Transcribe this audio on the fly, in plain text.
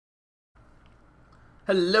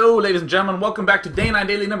Hello, ladies and gentlemen. Welcome back to Day 9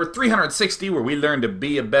 Daily number 360, where we learn to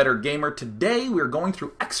be a better gamer. Today, we're going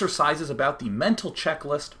through exercises about the mental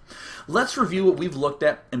checklist. Let's review what we've looked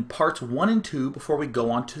at in parts 1 and 2 before we go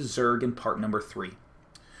on to Zerg in part number 3.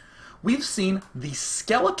 We've seen the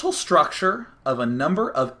skeletal structure of a number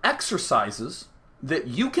of exercises that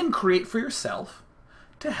you can create for yourself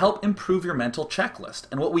to help improve your mental checklist.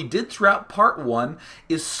 And what we did throughout part 1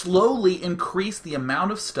 is slowly increase the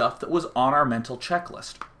amount of stuff that was on our mental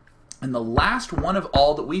checklist. And the last one of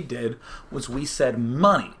all that we did was we said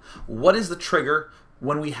money. What is the trigger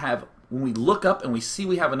when we look up and we see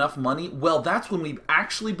we have enough money? Well, that's when we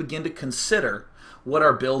actually begin to consider what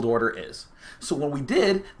our build order is. So what we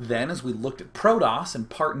did then is we looked at Protoss in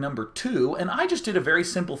part number 2, and I just did a very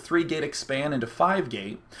simple 3-gate expand into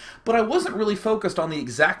 5-gate, but I wasn't really focused on the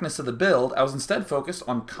exactness of the build. I was instead focused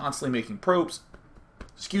on constantly making probes,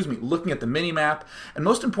 looking at the mini-map, and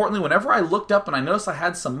most importantly, whenever I looked up and I noticed I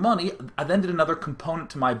had some money, I then did another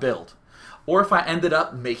component to my build. Or if I ended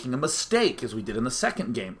up making a mistake, as we did in the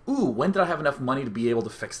second game. Ooh, when did I have enough money to be able to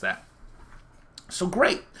fix that? So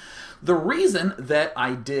great. The reason that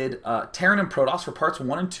I did Terran and Protoss for parts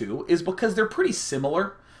 1 and 2 is because they're pretty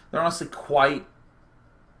similar. They're honestly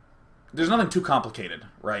there's nothing too complicated,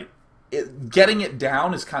 right? Getting it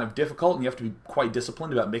down is kind of difficult, and you have to be quite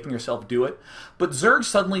disciplined about making yourself do it. But Zerg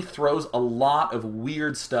suddenly throws a lot of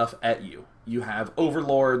weird stuff at you. You have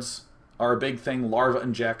Overlords are a big thing. Larva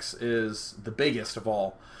Injects is the biggest of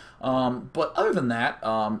all. But other than that,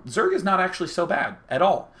 Zerg is not actually so bad at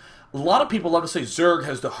all. A lot of people love to say Zerg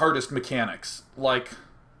has the hardest mechanics. Like,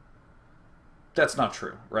 that's not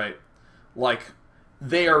true, right? Like,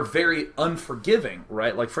 they are very unforgiving,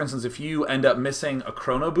 right? Like, for instance, if you end up missing a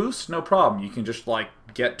Chrono Boost, no problem. You can just, like,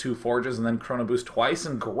 get 2 Forges and then Chrono Boost twice,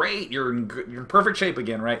 and great, you're in perfect shape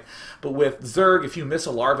again, right? But with Zerg, if you miss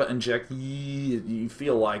a Larva Inject, you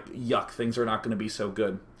feel like, yuck, things are not going to be so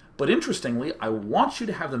good. But interestingly, I want you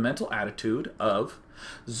to have the mental attitude of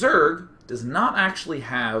Zerg does not actually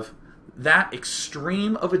have that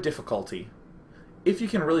extreme of a difficulty if you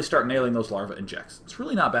can really start nailing those Larva Injects. It's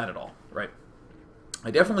really not bad at all, right?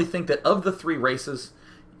 I definitely think that of the 3 races,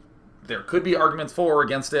 there could be arguments for or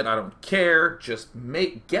against it. I don't care. Just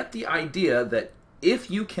get the idea that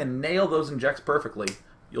if you can nail those injects perfectly,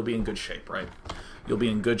 you'll be in good shape, right? You'll be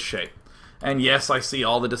in good shape. And yes, I see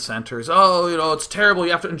all the dissenters. Oh, it's terrible.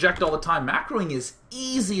 You have to inject all the time. Macroing is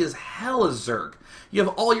easy as hell as Zerg. You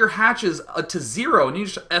have all your hatches to 0, and you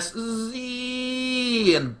just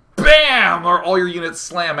SZ, and bam, or all your units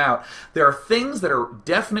slam out. There are things that are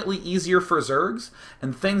definitely easier for Zergs,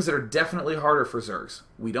 and things that are definitely harder for Zergs.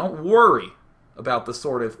 We don't worry about the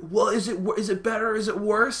sort of, well, is it better, is it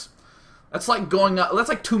worse? That's like that's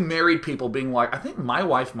like 2 married people being like, I think my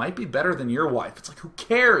wife might be better than your wife. It's like, who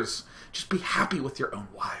cares? Just be happy with your own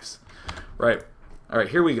wives. Right. All right,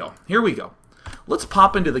 here we go. Let's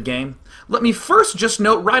pop into the game. Let me first just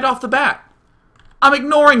note right off the bat, I'm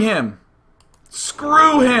ignoring him.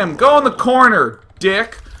 Screw him. Go in the corner,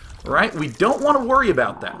 dick. Right? We don't want to worry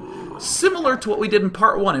about that. Similar to what we did in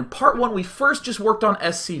part 1. In part 1, we first just worked on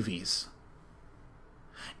SCVs.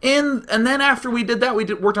 And then after we did that, we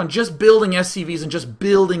worked on just building SCVs and just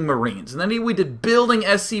building Marines. And then we did building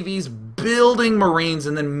SCVs, building Marines,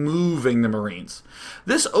 and then moving the Marines.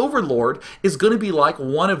 This Overlord is going to be like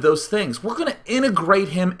one of those things. We're going to integrate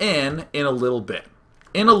him in a little bit.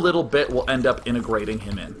 In a little bit, we'll end up integrating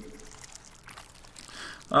him in.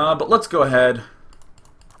 But let's go ahead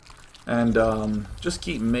and just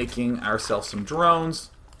keep making ourselves some drones.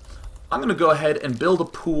 I'm going to go ahead and build a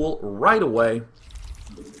pool right away.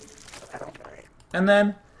 And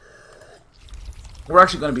then we're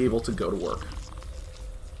actually going to be able to go to work.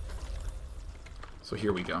 So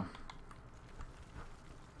here we go.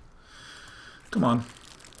 Come on.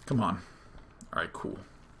 Alright, cool.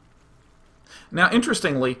 Now,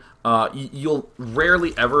 interestingly, you'll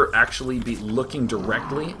rarely ever actually be looking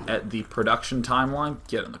directly at the production timeline.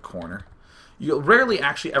 Get in the corner. You'll rarely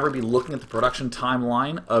actually ever be looking at the production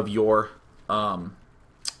timeline of your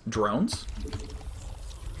drones.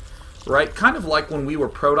 Right? Kind of like when we were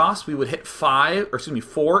Protoss, we would hit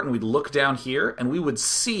 4, and we'd look down here, and we would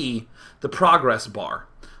see the progress bar.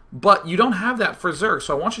 But you don't have that for Zerg,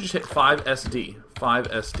 so I want you to just hit 5 SD. 5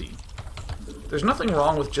 SD. There's nothing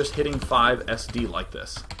wrong with just hitting 5 SD like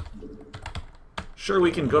this. Sure, we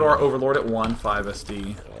can go to our Overlord at 1, 5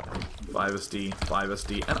 SD, 5 SD, 5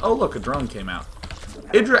 SD, and oh look, a drone came out.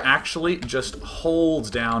 Idra actually just holds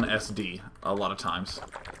down SD a lot of times.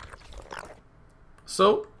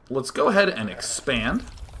 So, let's go ahead and expand.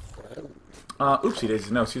 Oopsie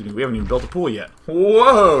daisies, no, excuse me, we haven't even built a pool yet.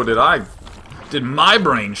 Whoa, did I Did my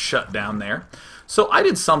brain shut down there? So I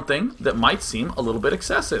did something that might seem a little bit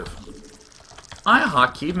excessive. I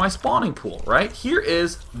hotkeyed my spawning pool, right? Here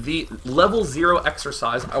is the level 0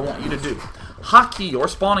 exercise I want you to do. Hotkey your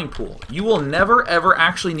spawning pool. You will never ever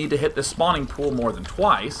actually need to hit this spawning pool more than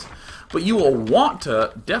twice, but you will want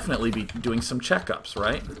to definitely be doing some checkups,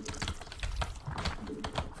 right?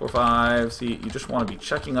 4, 5, see, you just want to be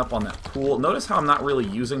checking up on that pool. Notice how I'm not really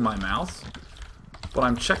using my mouse, but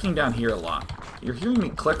I'm checking down here a lot. You're hearing me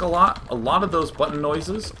click a lot. A lot of those button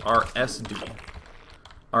noises are SD.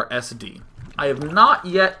 I have not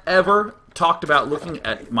yet ever talked about looking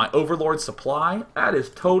at my Overlord supply. That is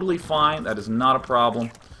totally fine. That is not a problem.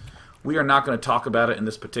 We are not going to talk about it in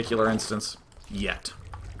this particular instance yet.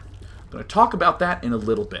 I'm going to talk about that in a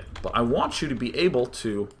little bit, but I want you to be able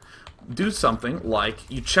to do something like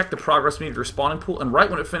you check the progress meter of your spawning pool, and right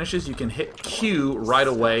when it finishes, you can hit Q right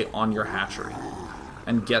away on your hatchery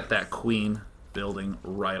and get that queen building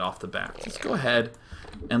right off the bat. Let's go ahead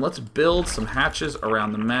and let's build some hatches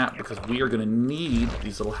around the map because we are going to need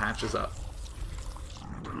these little hatches up.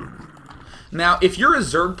 Now, if you're a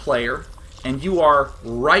Zerg player and you are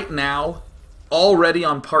right now already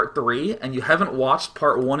on part 3 and you haven't watched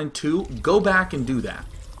part 1 and 2, go back and do that.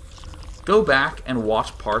 Go back and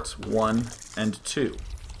watch parts 1 and 2.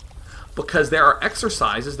 Because there are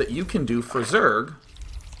exercises that you can do for Zerg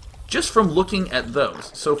just from looking at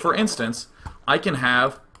those. So for instance, I can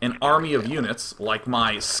have an army of units like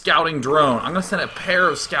my scouting drone. I'm going to send a pair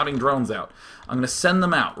of scouting drones out. I'm going to send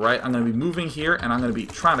them out, right? I'm going to be moving here and I'm going to be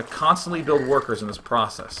trying to constantly build workers in this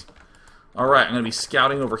process. Alright, I'm going to be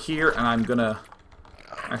scouting over here and I'm going to...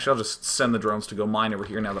 Actually, I'll just send the drones to go mine over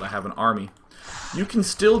here now that I have an army. You can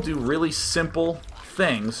still do really simple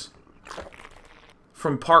things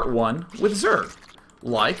from part 1 with Zerg,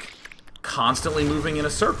 like constantly moving in a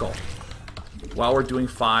circle while we're doing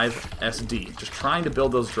 5 SD. Just trying to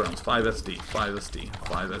build those drones. 5 SD, 5 SD,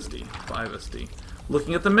 5 SD, 5 SD.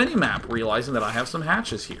 Looking at the mini-map, realizing that I have some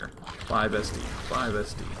hatches here. 5 SD, 5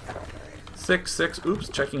 SD. 6, 6, oops,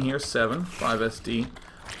 checking here, 7, 5 SD.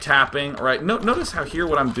 Tapping, right, notice how here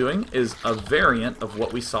what I'm doing is a variant of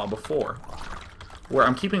what we saw before, where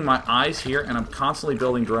I'm keeping my eyes here and I'm constantly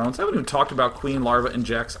building drones. I haven't even talked about queen, larva, and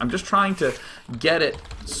jacks. I'm just trying to get it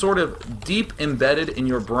sort of deep embedded in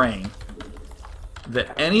your brain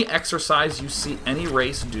that any exercise you see any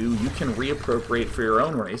race do, you can reappropriate for your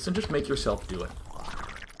own race and just make yourself do it.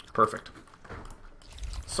 Perfect.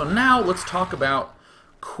 So now let's talk about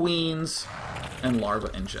queens and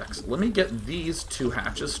larva injects. Let me get these 2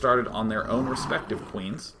 hatches started on their own respective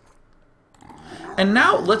queens. And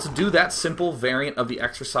now let's do that simple variant of the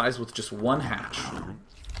exercise with just 1 hatch.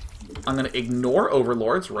 I'm going to ignore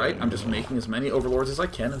overlords, right? I'm just making as many overlords as I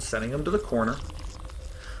can and sending them to the corner.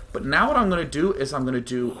 But now what I'm going to do is I'm going to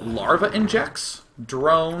do larva injects,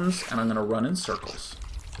 drones, and I'm going to run in circles.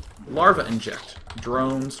 Larva inject,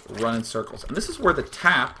 drones, run in circles. And this is where the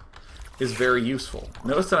tap is very useful.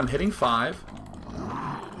 Notice that I'm hitting 5,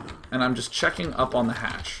 and I'm just checking up on the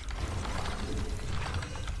hatch.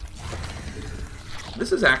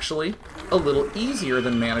 This is actually a little easier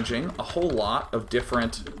than managing a whole lot of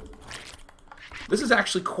different... This is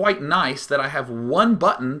actually quite nice that I have 1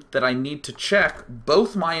 button that I need to check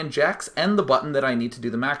both my injects and the button that I need to do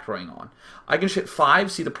the macroing on. I can just hit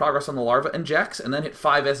 5, see the progress on the larva injects, and then hit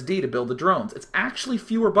 5 SD to build the drones. It's actually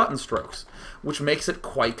fewer button strokes, which makes it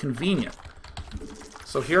quite convenient.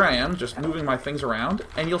 So here I am, just moving my things around,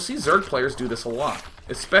 and you'll see Zerg players do this a lot,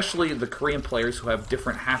 especially the Korean players who have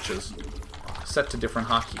different hatches set to different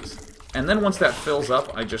hotkeys. And then once that fills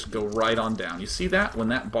up, I just go right on down. You see that? When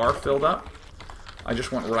that bar filled up, I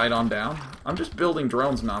just went right on down. I'm just building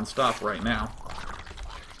drones non-stop right now.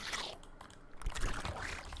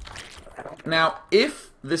 Now,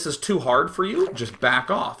 if this is too hard for you, just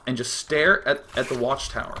back off and just stare at the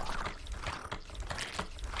watchtower.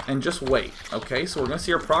 And just wait, okay? So we're going to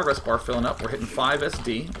see our progress bar filling up. We're hitting 5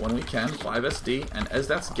 SD when we can, 5 SD, and as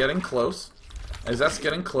that's getting close,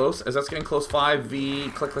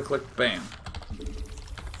 5V, click, click, click, bam.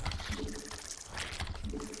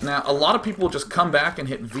 Now, a lot of people just come back and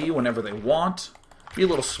hit V whenever they want. Be a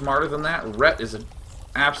little smarter than that. Rhett is an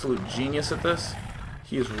absolute genius at this.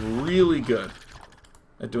 He is really good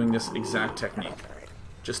at doing this exact technique.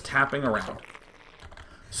 Just tapping around.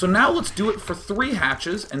 So now let's do it for 3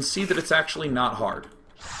 hatches and see that it's actually not hard.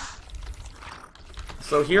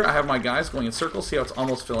 So here I have my guys going in circles. See how it's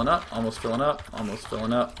almost filling up, almost filling up, almost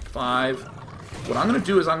filling up. 5. What I'm going to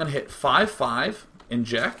do is I'm going to hit 5, 5,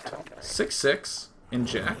 inject, 6, 6,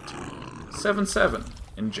 inject, 7, 7,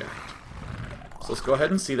 inject. So let's go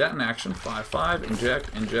ahead and see that in action. 5, 5,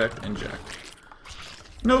 inject, inject, inject.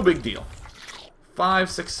 No big deal. 5,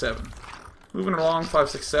 6, 7. Moving along, 5,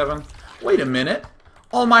 6, 7. Wait a minute.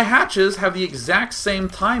 All my hatches have the exact same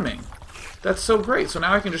timing. That's so great. So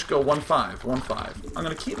now I can just go 1, 5, 1, 5. I'm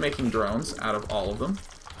going to keep making drones out of all of them.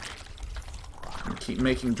 Keep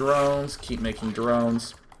making drones, keep making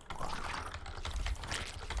drones.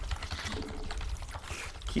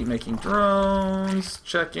 Keep making drones.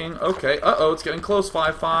 Checking. Okay. Uh-oh, it's getting close.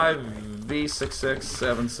 5, 5, V, 6, 6,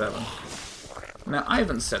 7, 7. Now, I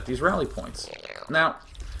haven't set these rally points. Now,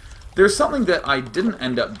 there's something that I didn't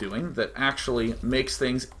end up doing that actually makes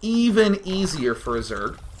things even easier for a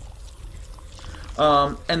Zerg.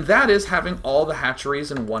 And that is having all the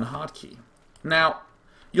hatcheries in one hotkey. Now,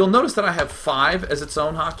 you'll notice that I have 5 as its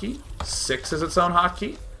own hotkey, 6 as its own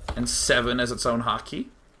hotkey, and 7 as its own hotkey.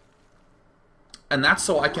 And that's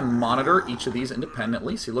so I can monitor each of these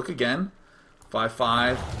independently. See, look again. 5,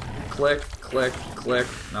 5, click, click, click.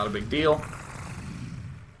 Not a big deal.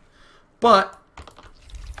 But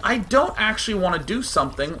I don't actually want to do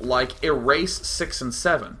something like erase 6 and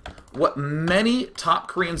 7. What many top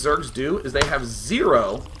Korean Zergs do is they have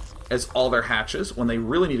 0 as all their hatches when they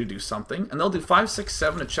really need to do something. And they'll do 5, 6,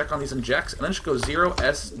 7 to check on these injects, and then just go 0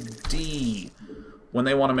 SD when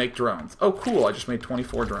they want to make drones. Oh, cool, I just made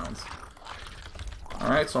 24 drones.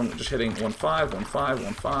 Alright, so I'm just hitting 1, 5, 1, 5,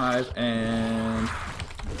 1, 5, and...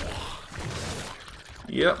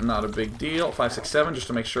 Yep, not a big deal. 5, 6, 7, just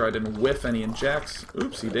to make sure I didn't whiff any injects.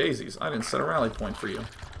 Oopsie daisies, I didn't set a rally point for you.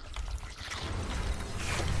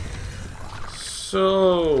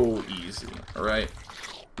 So easy, alright.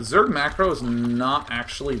 Zerg macro is not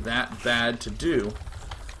actually that bad to do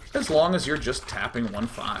as long as you're just tapping 1,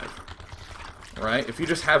 5. Right? If you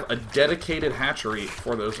just have a dedicated hatchery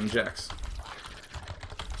for those injects.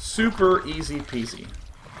 Super easy peasy.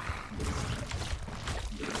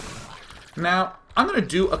 Now, I'm going to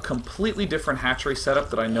do a completely different hatchery setup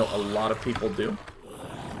that I know a lot of people do,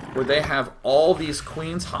 where they have all these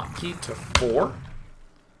queens hotkeyed to 4.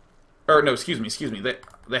 Or, no, excuse me.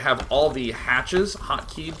 They have all the hatches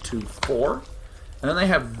hotkeyed to 4. And then they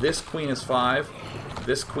have this queen is 5,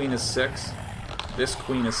 this queen is 6, this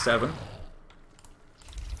queen is 7.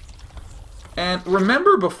 And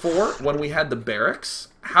remember before, when we had the barracks,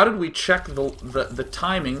 how did we check the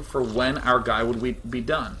timing for when our guy would be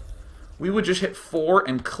done? We would just hit 4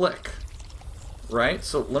 and click, right?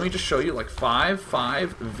 So let me just show you, like 5,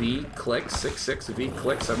 5, V, click, 6, 6, V,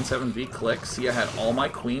 click, 7, 7, V, click. See, I had all my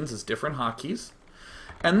queens as different hotkeys.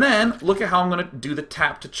 And then, look at how I'm going to do the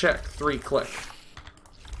tap to check. 3, click.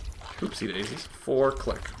 Oopsie daisies. 4,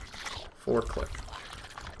 click. 4, click.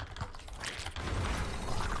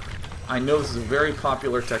 I know this is a very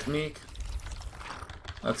popular technique.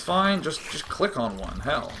 That's fine. Just click on one.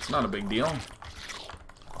 Hell, it's not a big deal.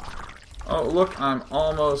 Oh, look, I'm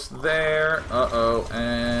almost there. Uh-oh,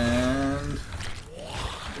 and...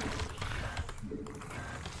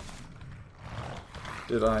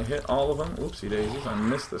 Did I hit all of them? Oopsie daisies, I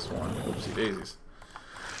missed this one. Oopsie daisies.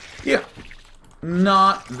 Yeah,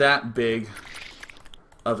 not that big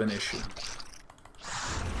of an issue.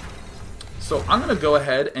 So I'm going to go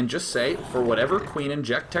ahead and just say, for whatever queen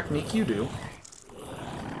inject technique you do,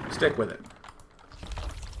 stick with it.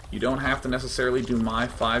 You don't have to necessarily do my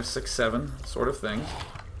 5, 6, 7 sort of thing.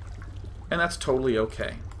 And that's totally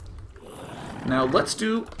okay. Now let's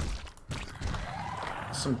do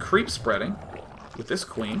some creep spreading with this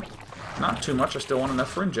queen. Not too much, I still want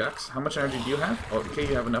enough for injects. How much energy do you have? Oh, okay,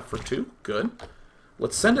 you have enough for 2. Good.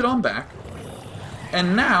 Let's send it on back.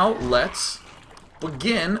 And now let's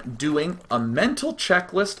begin doing a mental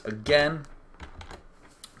checklist again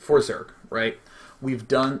for Zerg, right? We've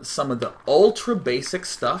done some of the ultra basic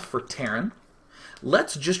stuff for Terran.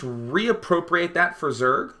 Let's just reappropriate that for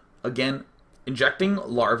Zerg. Again, injecting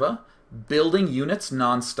larvae, building units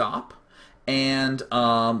nonstop, and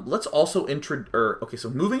let's also so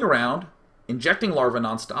moving around, injecting larvae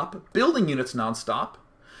nonstop, building units nonstop,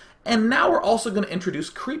 and now we're also going to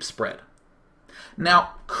introduce creep spread.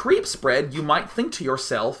 Now, creep spread, you might think to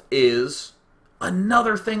yourself, is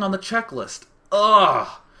another thing on the checklist.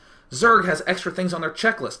 Ugh! Zerg has extra things on their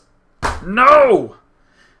checklist. No!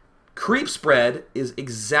 Creep spread is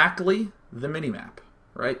exactly the minimap,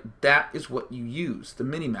 right? That is what you use the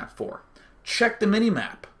minimap for. Check the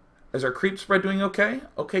minimap. Is our creep spread doing okay?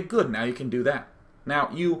 Okay, good. Now you can do that. Now,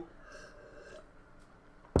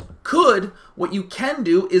 what you can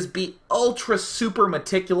do is be ultra super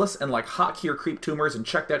meticulous and like hotkey your creep tumors and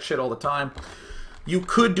check that shit all the time. You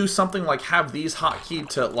could do something like have these hotkeyed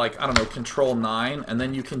to, like, I don't know, control 9, and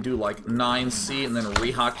then you can do, like, 9C and then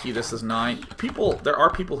re-hotkey this as 9. There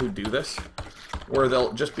are people who do this, where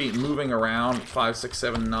they'll just be moving around 5, 6,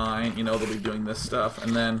 7, 9, you know, they'll be doing this stuff,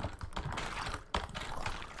 and then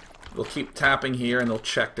They'll keep tapping here and they'll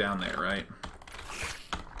check down there, right?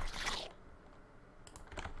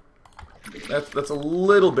 That's a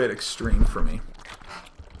little bit extreme for me.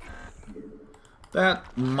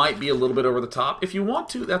 That might be a little bit over the top. If you want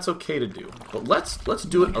to, that's okay to do. But let's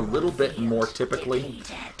do it a little bit more typically.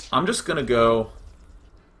 I'm just gonna go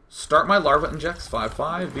start my larva injects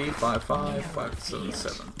 5-5, V5-5,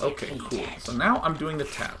 5-7-7. Okay, cool. So now I'm doing the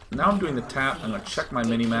tap. I'm gonna check my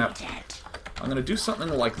mini map. I'm gonna do something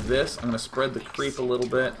like this. I'm gonna spread the creep a little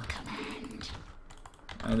bit.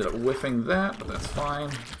 I ended up whiffing that, but that's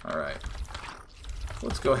fine. Alright.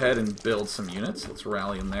 Let's go ahead and build some units. Let's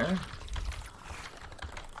rally them there.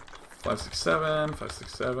 5-6-7,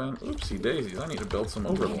 5-6-7. Oopsie daisies, I need to build some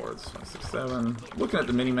overlords. 5-6-7. Looking at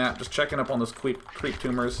the mini-map, just checking up on those creep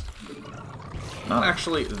tumors. Not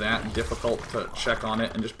actually that difficult to check on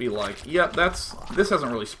it and just be like, yep, this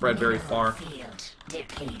hasn't really spread very far.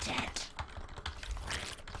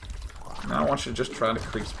 Now I want you to just try to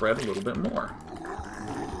creep spread a little bit more.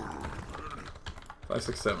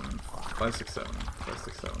 5-6-7, 5-6-7,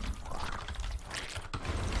 5-6-7.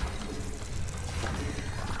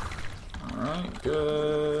 Alright,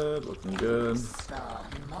 good. Looking good.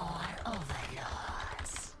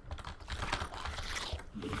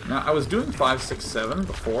 Now, I was doing 5-6-7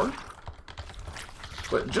 before,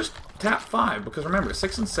 but just tap 5, because remember,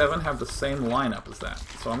 6 and 7 have the same lineup as that.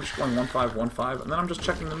 So I'm just going 1-5, 1-5, and then I'm just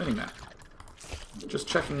checking the minimap. Just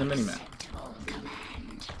checking the minimap.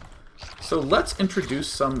 So let's introduce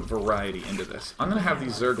some variety into this. I'm going to have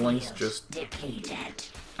these Zerglings just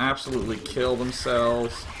absolutely kill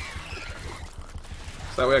themselves.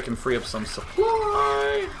 So that way I can free up some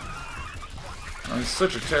supply. It's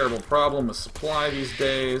such a terrible problem with supply these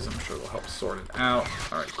days. I'm sure they'll help sort it out.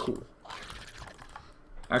 Alright, cool.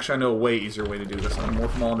 Actually, I know a way easier way to do this. I'm going to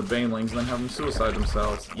morph them all into Banelings and then have them suicide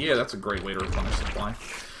themselves. Yeah, that's a great way to replenish supply.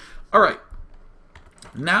 Alright.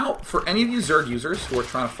 Now, for any of you Zerg users who are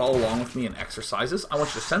trying to follow along with me in exercises, I want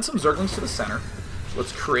you to send some Zerglings to the center.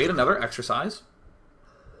 Let's create another exercise.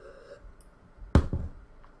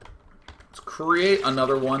 Create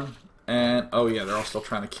another one, and oh yeah, they're all still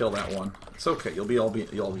trying to kill that one. It's okay. You'll all be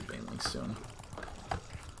Banelings soon.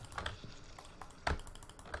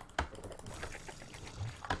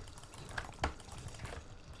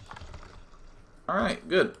 All right,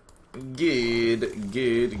 good. I'm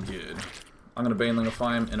gonna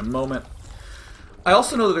Banelingify him in a moment. I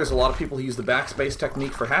also know that there's a lot of people who use the backspace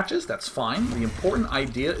technique for hatches. That's fine. The important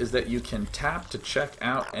idea is that you can tap to check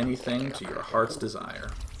out anything to your heart's desire.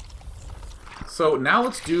 So now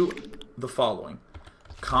let's do the following.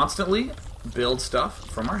 Constantly build stuff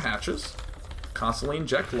from our hatches. Constantly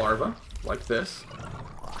inject larvae, like this.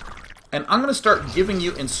 And I'm going to start giving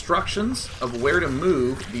you instructions of where to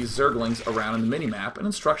move these Zerglings around in the minimap, and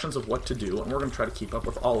instructions of what to do, and we're going to try to keep up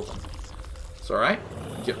with all of them. So alright,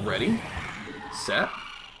 get ready. Set.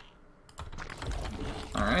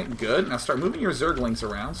 Alright, good. Now start moving your Zerglings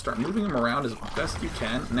around. Start moving them around as best you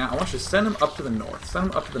can. Now I want you to send them up to the north.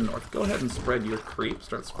 Send them up to the north. Go ahead and spread your creep.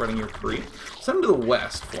 Start spreading your creep. Send them to the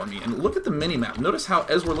west for me. And look at the minimap. Notice how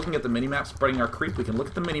as we're looking at the minimap spreading our creep, we can look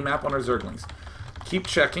at the minimap on our Zerglings. Keep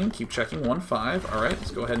checking. Keep checking. 1-5. Alright,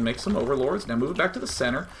 let's go ahead and make some overlords. Now move it back to the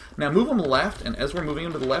center. Now move them left, and as we're moving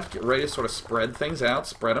them to the left, get ready to sort of spread things out.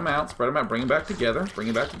 Spread them out. Spread them out. Bring them back together. Bring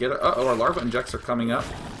them back together. Uh-oh, our larva injects are coming up.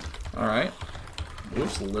 Alright.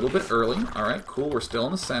 Oops, a little bit early. Alright, cool. We're still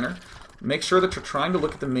in the center. Make sure that you're trying to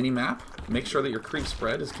look at the mini-map. Make sure that your creep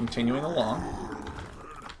spread is continuing along.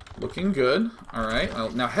 Looking good. Alright, well,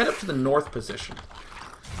 now head up to the north position.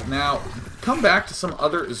 Now, come back to some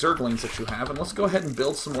other Zerglings that you have, and let's go ahead and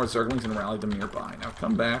build some more Zerglings and rally them nearby. Now,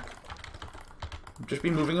 come back. Just be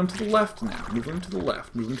moving them to the left now. Moving them to the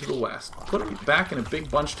left. Moving to the west. Put them back in a big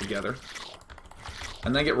bunch together.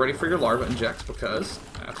 And then get ready for your larva injects, because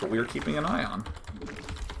that's what we are keeping an eye on.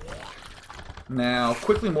 Now,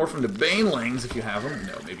 quickly morph them to Banelings if you have them.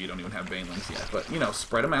 No, maybe you don't even have Banelings yet. But, you know,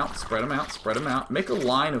 spread them out, spread them out, spread them out. Make a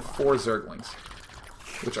line of 4 Zerglings,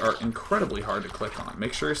 which are incredibly hard to click on.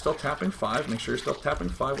 Make sure you're still tapping 5. Make sure you're still tapping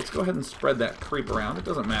 5. Let's go ahead and spread that creep around. It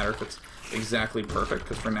doesn't matter if it's exactly perfect,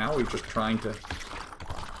 because for now we're just trying to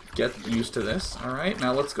get used to this. Alright,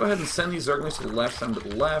 now let's go ahead and send these Zerglings to the left, send them to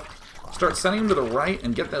the left. Start sending them to the right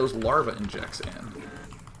and get those larva injects in.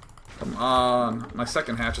 Come on. My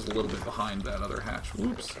second hatch is a little bit behind that other hatch.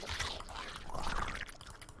 Whoops.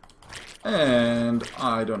 And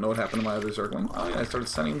I don't know what happened to my other Zergling. Oh yeah, I started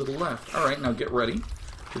sending them to the left. Alright, now get ready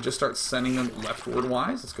to just start sending them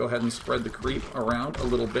leftward-wise. Let's go ahead and spread the creep around a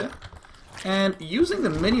little bit. And using the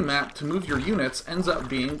mini-map to move your units ends up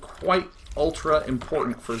being quite ultra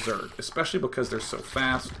important for Zerg, especially because they're so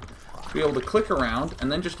fast. be able to click around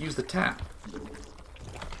and then just use the tap.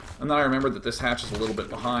 And then I remembered that this hatch is a little bit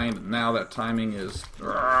behind, and now that timing is...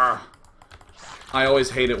 I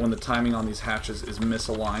always hate it when the timing on these hatches is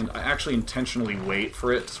misaligned. I actually intentionally wait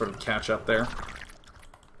for it to sort of catch up there.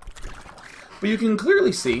 But you can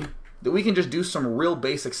clearly see that we can just do some real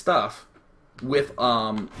basic stuff with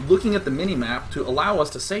looking at the mini-map to allow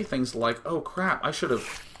us to say things like, oh crap, I should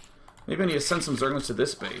have... Maybe I need to send some Zerglings to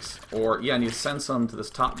this base. Or, yeah, I need to send some to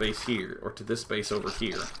this top base here, or to this base over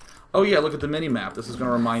here. Oh yeah, look at the mini-map. This is going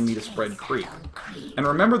to remind me to spread creep. And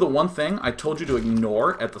remember the one thing I told you to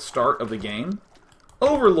ignore at the start of the game?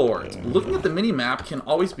 Overlords! Looking at the mini-map can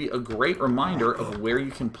always be a great reminder of where you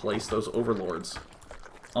can place those overlords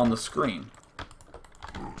on the screen.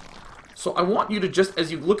 So I want you to just, as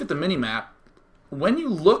you look at the mini-map, when you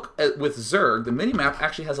look at with Zerg, the mini-map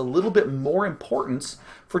actually has a little bit more importance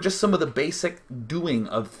for just some of the basic doing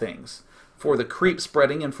of things. For the creep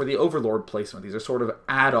spreading and for the overlord placement. These are sort of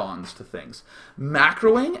add-ons to things.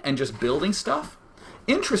 Macroing and just building stuff,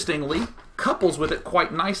 interestingly, couples with it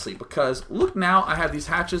quite nicely, because look now, I have these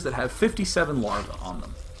hatches that have 57 larvae on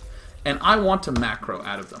them. And I want to macro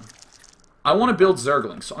out of them. I want to build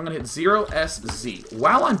Zerglings, so I'm going to hit 0SZ.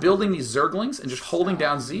 While I'm building these Zerglings and just holding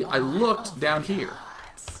down Z, I looked down here.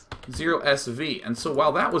 0SV. And so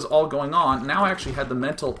while that was all going on, now I actually had the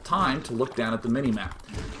mental time to look down at the minimap.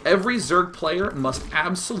 Every Zerg player must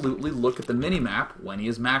absolutely look at the minimap when he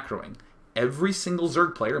is macroing. Every single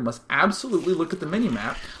Zerg player must absolutely look at the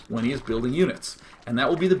minimap when he is building units. And that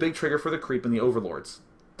will be the big trigger for the creep and the overlords.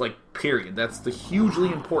 Like, period. That's the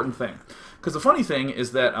hugely important thing. Because the funny thing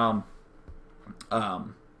is that,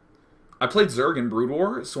 I played Zerg in Brood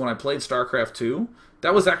War, so when I played StarCraft 2,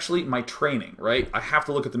 that was actually my training, right? I have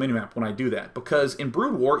to look at the minimap when I do that, because in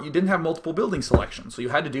Brood War, you didn't have multiple building selections, so you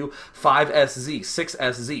had to do 5SZ,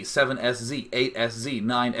 6SZ, 7SZ, 8SZ,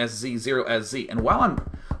 9SZ, 0SZ, and while I'm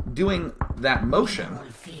doing that motion,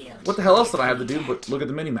 what the hell else did I have to do but look at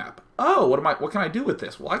the minimap? Oh, what can I do with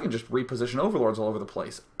this? Well, I can just reposition overlords all over the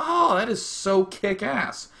place. Oh, that is so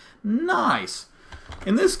kick-ass. Nice.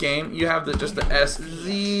 In this game, you have just the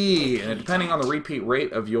SZ, and depending on the repeat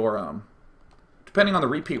rate of your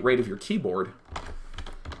keyboard,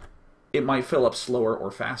 it might fill up slower or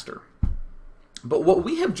faster. But what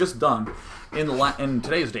we have just done in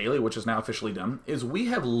today's daily, which is now officially done, is we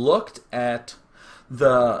have looked at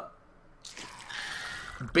the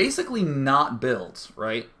basically not builds,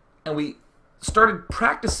 right? And we started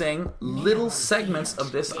practicing little segments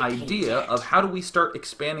of this idea of how do we start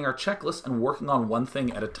expanding our checklist and working on one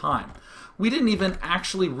thing at a time. We didn't even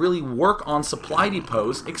actually really work on supply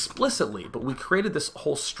depots explicitly, but we created this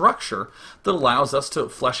whole structure that allows us to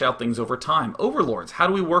flesh out things over time. Overlords, how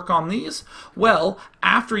do we work on these? Well,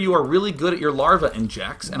 after you are really good at your larva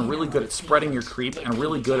injects and really good at spreading your creep and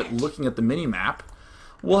really good at looking at the mini-map,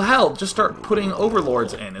 well, hell, just start putting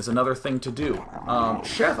overlords in is another thing to do.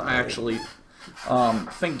 Sheth, I actually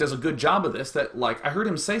think does a good job of this. That, like, I heard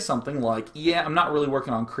him say something like, yeah, I'm not really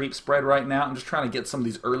working on creep spread right now. I'm just trying to get some of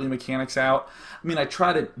these early mechanics out. I mean, I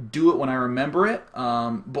try to do it when I remember it,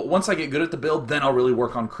 but once I get good at the build, then I'll really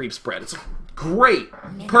work on creep spread. It's great.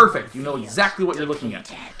 Perfect. You know exactly what you're looking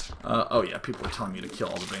at. Oh, yeah, people are telling me to kill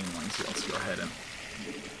all the Banelings. Yeah, let's go ahead and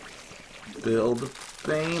build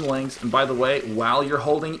Banelings. And by the way, while you're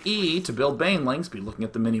holding E to build Banelings, be looking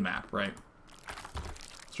at the mini-map, right?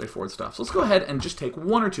 Straightforward stuff. So let's go ahead and just take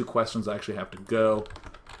one or two questions. I actually have to go.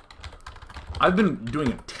 I've been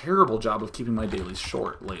doing a terrible job of keeping my dailies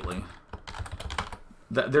short lately.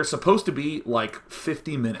 They're supposed to be like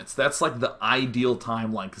 50 minutes. That's like the ideal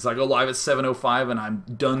timeline, because I go live at 7:05 and I'm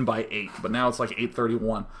done by 8. But now it's like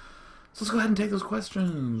 8:31. So let's go ahead and take those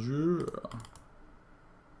questions. Yeah.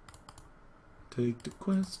 Take the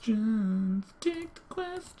questions. Take the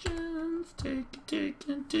questions.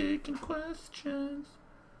 Taking questions.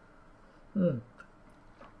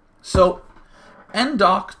 So,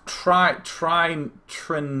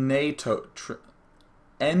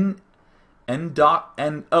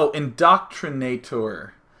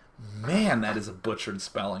 Indoctrinator. Man, that is a butchered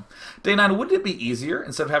spelling. Day 9, wouldn't it be easier,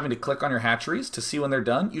 instead of having to click on your hatcheries to see when they're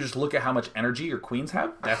done, you just look at how much energy your queens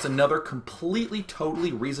have? That's another completely,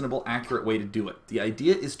 totally reasonable, accurate way to do it. The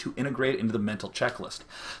idea is to integrate it into the mental checklist.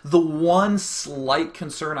 The one slight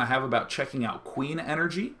concern I have about checking out queen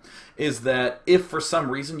energy is that if for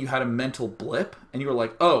some reason you had a mental blip and you were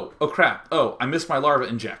like, oh crap, I missed my larva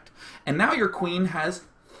inject. And now your queen has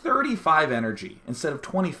 35 energy instead of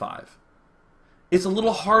 25. It's a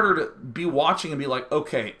little harder to be watching and be like,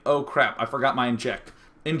 okay, oh crap, I forgot my inject.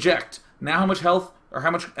 Inject. Now how much health or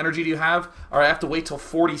how much energy do you have? Or I have to wait till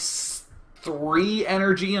 40 3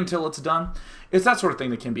 energy until it's done. It's that sort of thing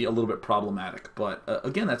that can be a little bit problematic. But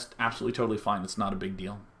again, that's absolutely totally fine. It's not a big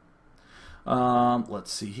deal.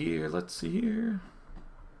 Let's see here. Let's see here.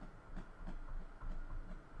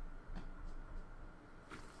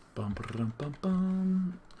 Bum, bum, bum,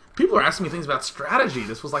 bum. People are asking me things about strategy.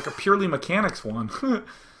 This was like a purely mechanics one.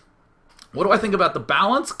 What do I think about the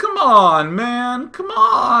balance? Come on, man. Come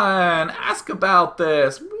on. Ask about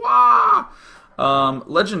this. Wah!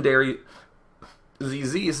 Legendary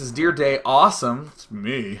ZZ says, Dear Day, awesome. It's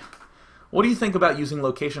me. What do you think about using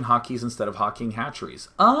location hotkeys instead of hotkeying hatcheries?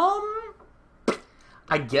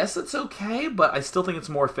 I guess it's okay, but I still think it's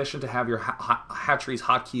more efficient to have your hatcheries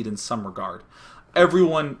hotkeyed in some regard.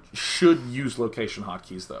 Everyone should use location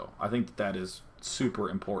hotkeys, though. I think that is super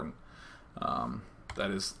important.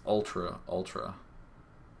 That is ultra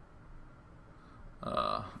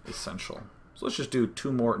essential. So let's just do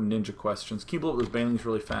 2 more ninja questions. Can you blow up those banelings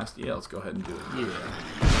really fast? Yeah, let's go ahead and do it. Yeah.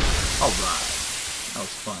 Alright. That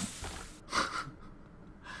was fun.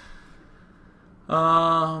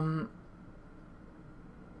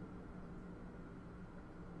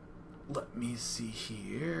 Let me see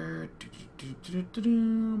here.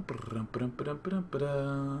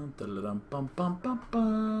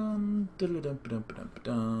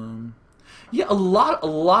 Yeah, a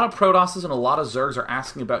lot of Protosses and a lot of Zergs are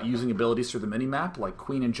asking about using abilities through the minimap, like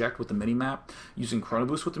Queen Inject with the minimap, using Chrono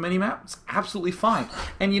Boost with the minimap. It's absolutely fine.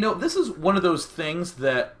 And you know, this is one of those things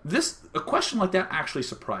that a question like that actually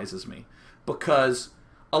surprises me, because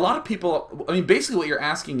a lot of people, I mean, basically what you're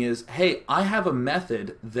asking is, hey, I have a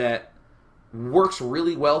method that works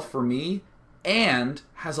really well for me and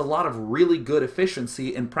has a lot of really good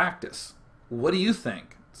efficiency in practice. What do you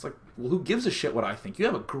think? It's like, well, who gives a shit what I think? You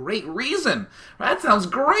have a great reason. That sounds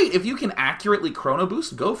great. If you can accurately Chrono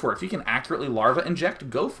Boost, go for it. If you can accurately Larva Inject,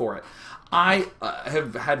 go for it. I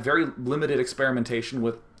have had very limited experimentation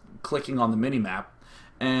with clicking on the minimap,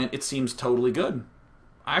 and it seems totally good.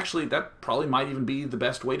 Actually, that probably might even be the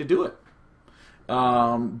best way to do it.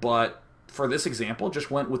 But for this example, just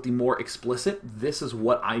went with the more explicit, this is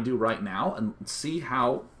what I do right now, and see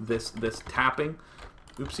how this tapping,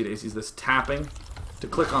 oopsie daisies, this tapping to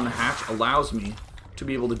click on the hatch allows me to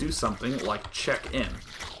be able to do something like check in,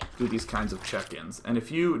 do these kinds of check-ins. And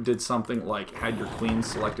if you did something like had your queen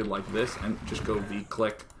selected like this and just go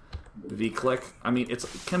V-click, I mean, it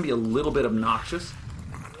can be a little bit obnoxious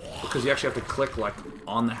because you actually have to click like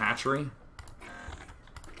on the hatchery.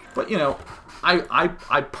 But you know,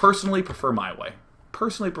 I personally prefer my way.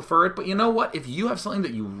 Personally prefer it, but you know what? If you have something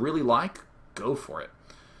that you really like, go for it.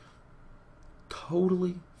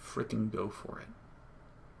 Totally freaking go for it.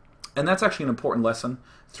 And that's actually an important lesson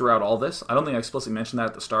throughout all this. I don't think I explicitly mentioned that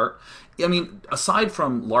at the start. I mean, aside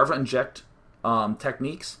from Larva Inject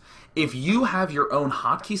techniques, if you have your own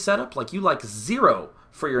hotkey setup, like you like 0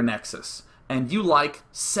 for your Nexus, and you like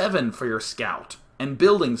 7 for your Scout, and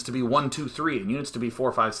buildings to be 1, 2, 3, and units to be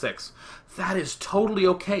 4, 5, 6. That is totally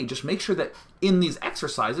okay. Just make sure that in these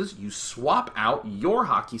exercises, you swap out your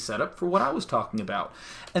hotkey setup for what I was talking about.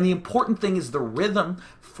 And the important thing is the rhythm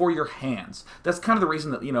for your hands. That's kind of the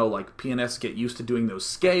reason that, you know, like PNS get used to doing those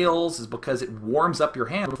scales, is because it warms up your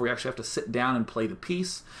hands before you actually have to sit down and play the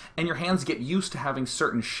piece, and your hands get used to having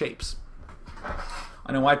certain shapes.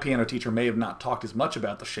 I know my piano teacher may have not talked as much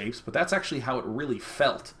about the shapes, but that's actually how it really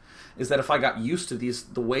felt. Is that if I got used to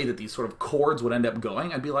the way that these sort of chords would end up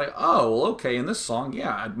going, I'd be like, oh, well, okay, in this song,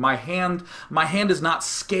 yeah, my hand is not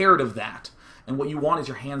scared of that. And what you want is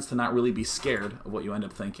your hands to not really be scared of what you end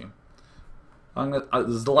up thinking. This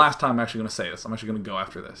is the last time I'm actually going to say this. I'm actually going to go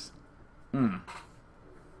after this.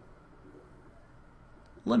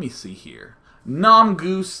 Let me see here. Nom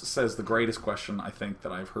Goose says the greatest question, I think,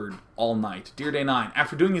 that I've heard all night. Dear Day 9,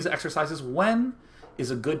 after doing these exercises, when is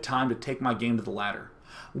a good time to take my game to the ladder?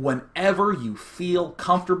 Whenever you feel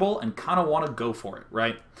comfortable and kind of want to go for it,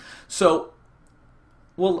 right? So,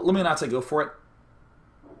 well, let me not say go for it.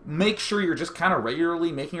 Make sure you're just kind of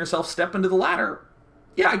regularly making yourself step into the ladder.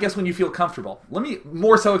 Yeah, I guess when you feel comfortable. Let me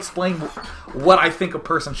more so explain what I think a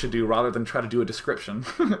person should do rather than try to do a description.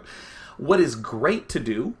 What is great to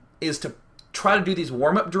do is to try to do these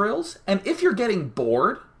warm-up drills, and if you're getting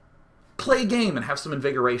bored, play a game and have some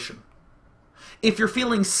invigoration. If you're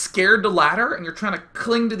feeling scared to ladder and you're trying to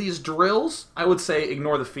cling to these drills, I would say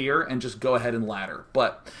ignore the fear and just go ahead and ladder.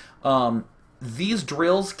 But these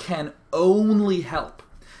drills can only help.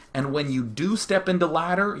 And when you do step into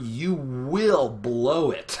ladder, you will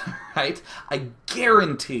blow it, right? I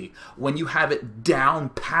guarantee when you have it down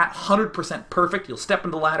pat, 100% perfect, you'll step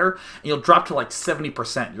into ladder and you'll drop to like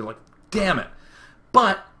 70%. You're like, damn it.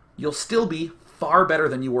 But you'll still be far better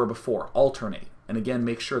than you were before. Alternate. And again,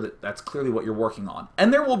 make sure that that's clearly what you're working on.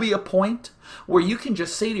 And there will be a point where you can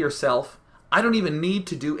just say to yourself, I don't even need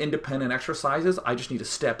to do independent exercises. I just need to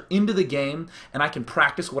step into the game and I can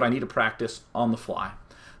practice what I need to practice on the fly.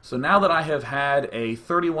 So now that I have had a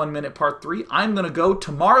 31-minute part 3, I'm going to go.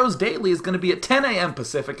 Tomorrow's daily is going to be at 10 a.m.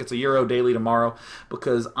 Pacific. It's a Euro daily tomorrow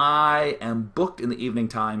because I am booked in the evening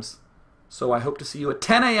times. So I hope to see you at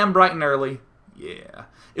 10 a.m. bright and early. Yeah.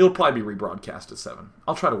 It'll probably be rebroadcast at 7.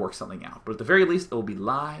 I'll try to work something out. But at the very least, it will be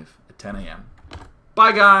live at 10 a.m.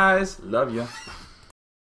 Bye, guys. Love ya.